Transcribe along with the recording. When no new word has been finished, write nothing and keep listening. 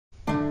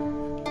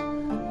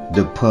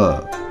The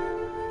Pug,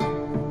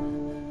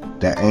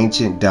 the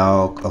ancient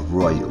dog of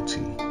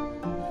royalty.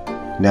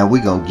 Now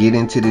we're going to get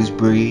into this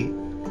breed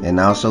and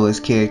also its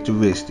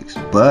characteristics.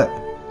 But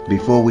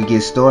before we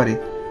get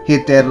started,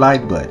 hit that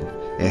like button.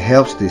 It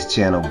helps this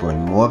channel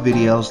bring more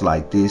videos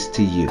like this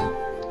to you.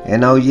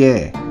 And oh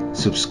yeah,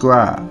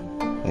 subscribe.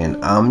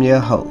 And I'm your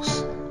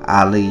host,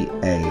 Ali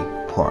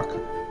A. Parker.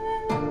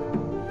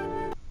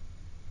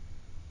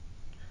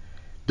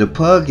 The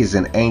Pug is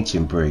an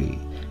ancient breed,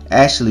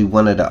 actually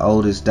one of the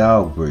oldest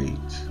dog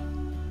breeds,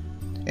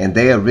 and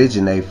they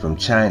originate from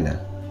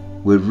China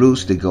with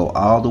roots that go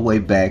all the way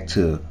back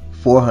to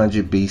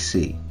 400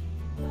 BC.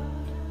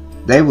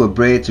 They were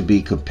bred to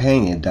be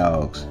companion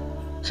dogs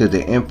to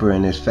the emperor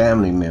and his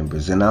family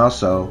members, and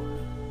also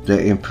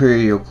the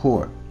imperial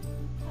court.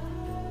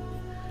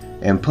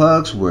 And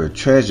pugs were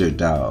treasured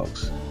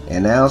dogs,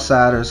 and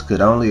outsiders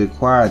could only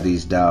acquire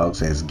these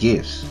dogs as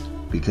gifts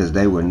because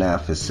they were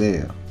not for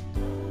sale.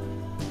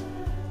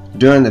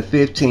 During the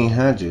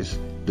 1500s,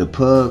 the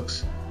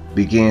pugs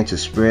began to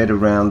spread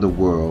around the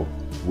world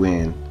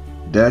when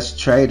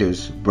Dutch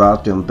traders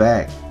brought them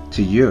back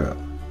to Europe.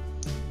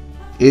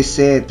 It's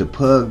said the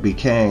pug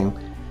became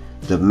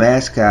the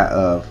mascot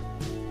of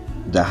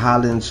the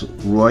Holland's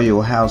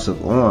Royal House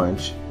of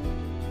Orange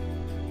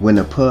when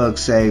the pug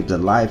saved the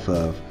life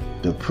of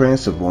the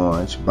Prince of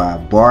Orange by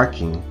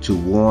barking to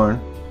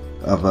warn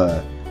of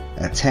an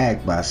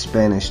attack by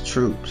Spanish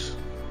troops.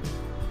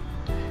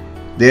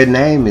 Their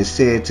name is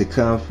said to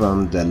come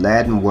from the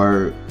Latin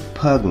word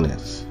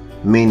pugnus,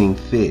 meaning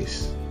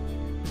fist.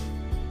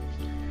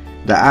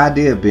 The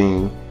idea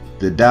being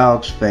the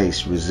dog's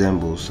face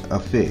resembles a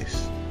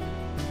fist.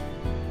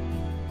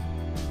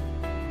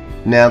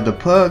 Now the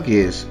pug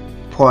is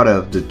part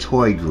of the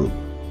toy group.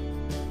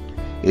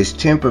 Its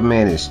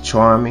temperament is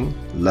charming,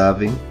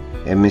 loving,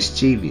 and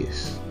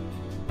mischievous.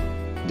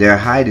 Their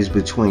height is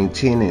between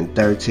 10 and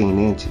 13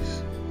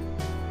 inches.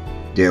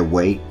 Their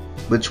weight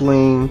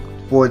between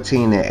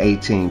 14 and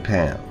 18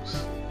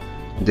 pounds.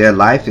 Their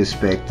life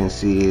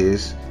expectancy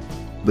is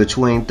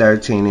between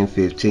 13 and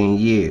 15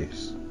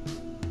 years.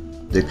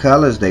 The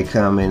colors they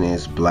come in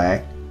is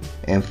black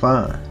and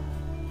fawn.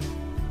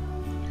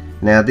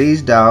 Now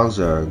these dogs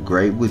are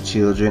great with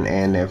children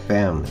and their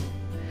family,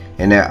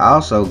 and they're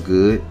also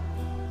good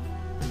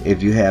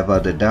if you have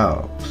other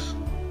dogs.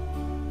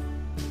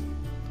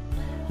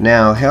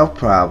 Now health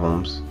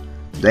problems,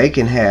 they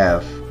can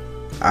have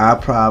eye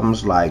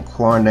problems like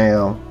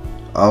corneal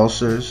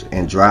ulcers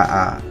and dry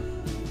eye.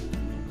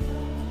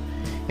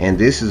 And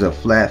this is a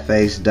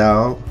flat-faced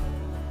dog,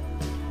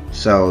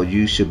 so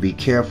you should be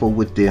careful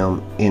with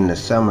them in the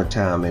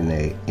summertime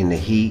in the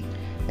heat.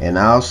 And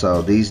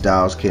also these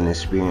dogs can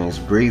experience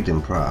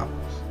breathing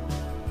problems.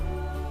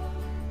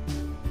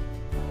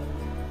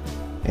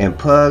 And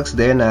pugs,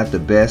 they're not the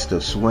best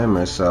of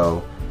swimmers,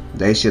 so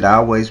they should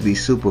always be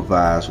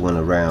supervised when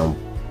around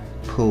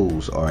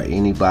pools or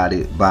any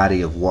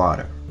body of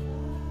water.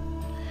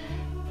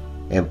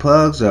 And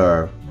pugs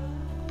are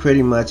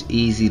pretty much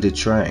easy to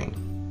train.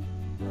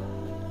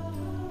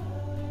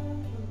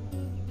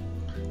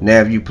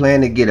 Now if you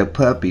plan to get a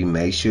puppy,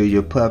 make sure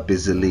your pup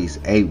is at least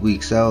 8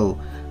 weeks old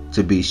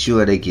to be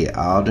sure they get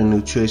all the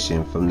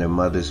nutrition from their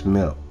mother's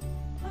milk.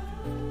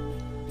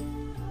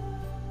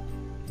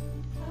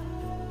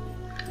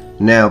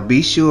 Now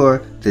be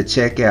sure to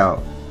check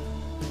out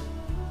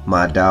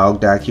my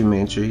dog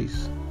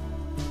documentaries,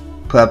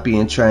 puppy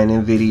and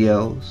training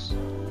videos,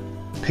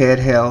 pet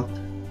health,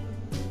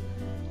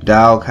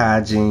 dog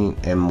hygiene,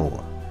 and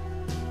more.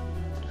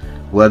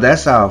 Well,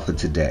 that's all for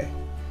today.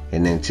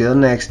 And until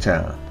next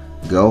time,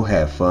 go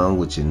have fun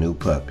with your new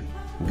puppy.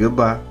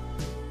 Goodbye.